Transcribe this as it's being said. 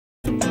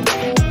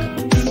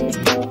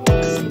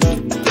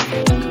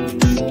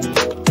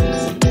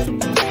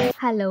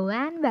Hello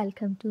and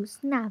welcome to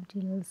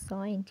snapdoodles.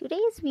 So in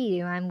today's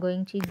video I'm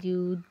going to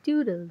do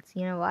doodles,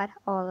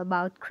 all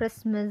about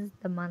Christmas,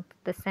 the month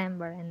of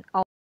December and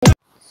all.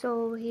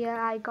 So here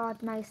I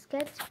got my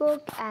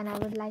sketchbook and I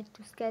would like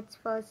to sketch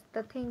first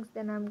the things,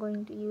 then I'm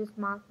going to use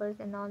markers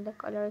and all the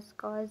colors,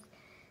 cause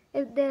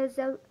if there's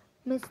a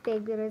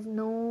mistake there is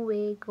no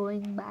way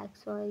going back.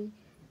 So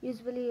I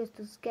usually used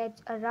to sketch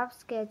a rough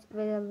sketch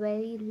with a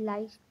very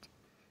light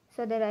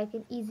so that I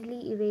can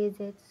easily erase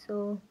it.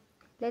 So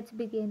let's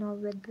begin off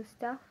with the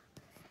stuff.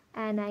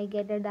 And I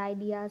gathered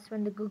ideas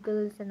from the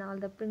Googles and all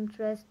the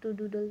Pinterest to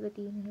doodle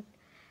within it.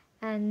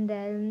 And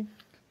then,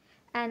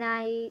 and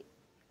I,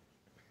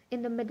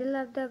 in the middle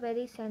of the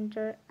very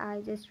center,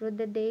 I just wrote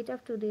the date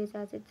of today's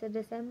as it's a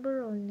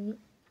December only,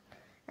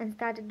 and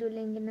started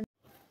doodling in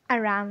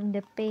around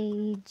the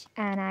page.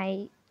 And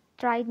I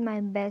tried my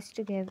best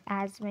to give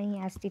as many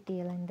as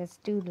detail in this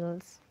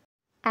doodles.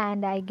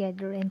 And I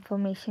gathered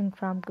information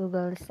from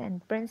Google's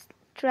and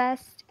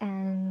Pinterest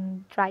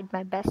and tried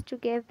my best to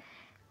give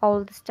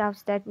all the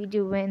stuffs that we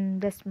do in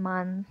this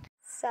month.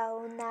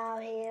 So now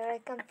here I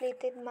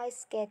completed my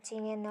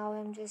sketching and now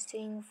I'm just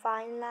doing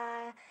fine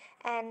line,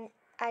 and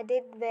I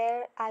did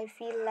where I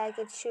feel like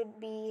it should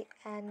be,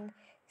 and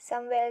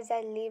somewhere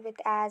I leave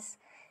it as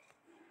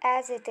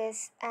it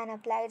is and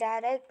apply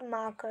direct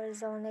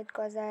markers on it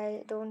because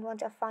I don't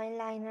want a fine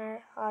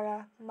liner or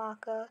a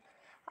marker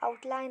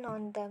outline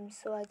on them.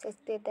 So I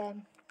just did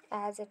them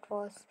as it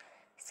was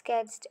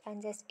sketched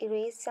and just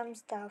erased some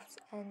stuffs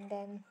and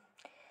then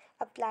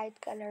applied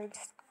colors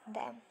on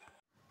them.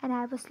 And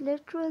I was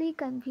literally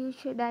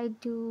confused, should I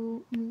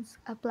do means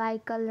apply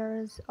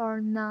colors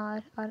or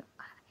not, or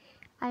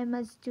I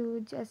must do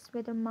just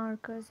with the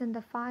markers in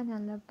the final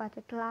look. But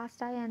at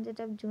last I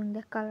ended up doing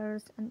the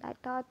colors and I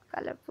thought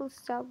colorful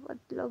stuff would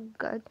look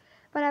good.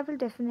 But I will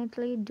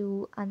definitely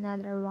do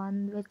another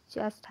one which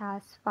just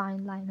has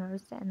fine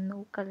liners and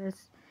no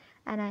colors.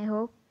 And I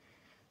hope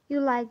you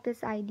like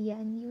this idea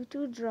and you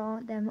too draw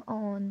them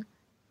on,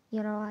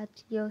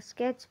 at your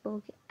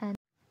sketchbook.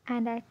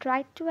 And I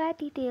tried to add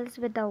details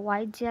with the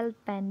white gel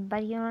pen,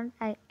 but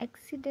I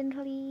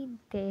accidentally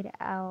did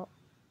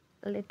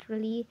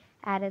literally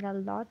added a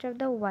lot of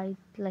the white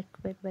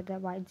liquid with the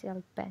white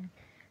gel pen.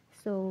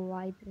 So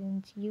I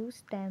didn't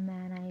use them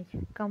and I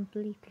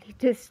completely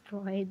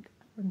destroyed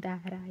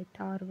that I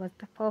thought was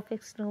the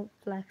perfect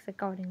snowflakes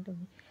according to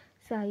me.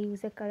 So I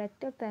use a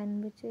corrector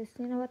pen, which is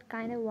what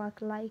kind of work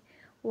like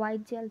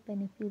white gel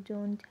pen. If you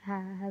don't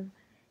have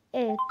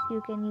it,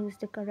 you can use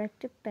the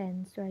corrective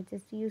pen. So I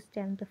just used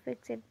them to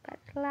fix it, but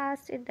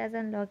last it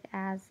doesn't look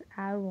as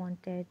I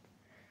wanted,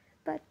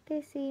 but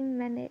they seem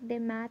when they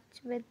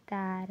match with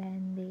that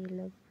and they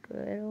look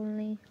good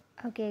only.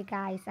 Okay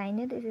guys, I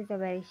know this is a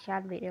very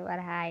short video, but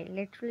I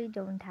literally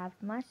don't have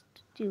much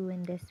to do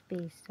in this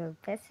space. So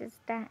this is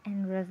the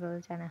end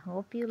result and I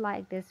hope you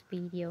like this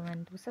video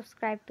and do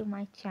subscribe to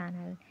my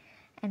channel.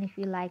 And if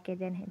you like it,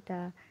 then hit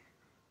the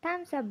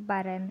thumbs up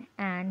button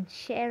and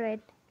share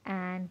it.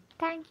 And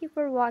thank you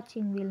for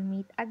watching. We'll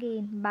meet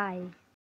again. Bye.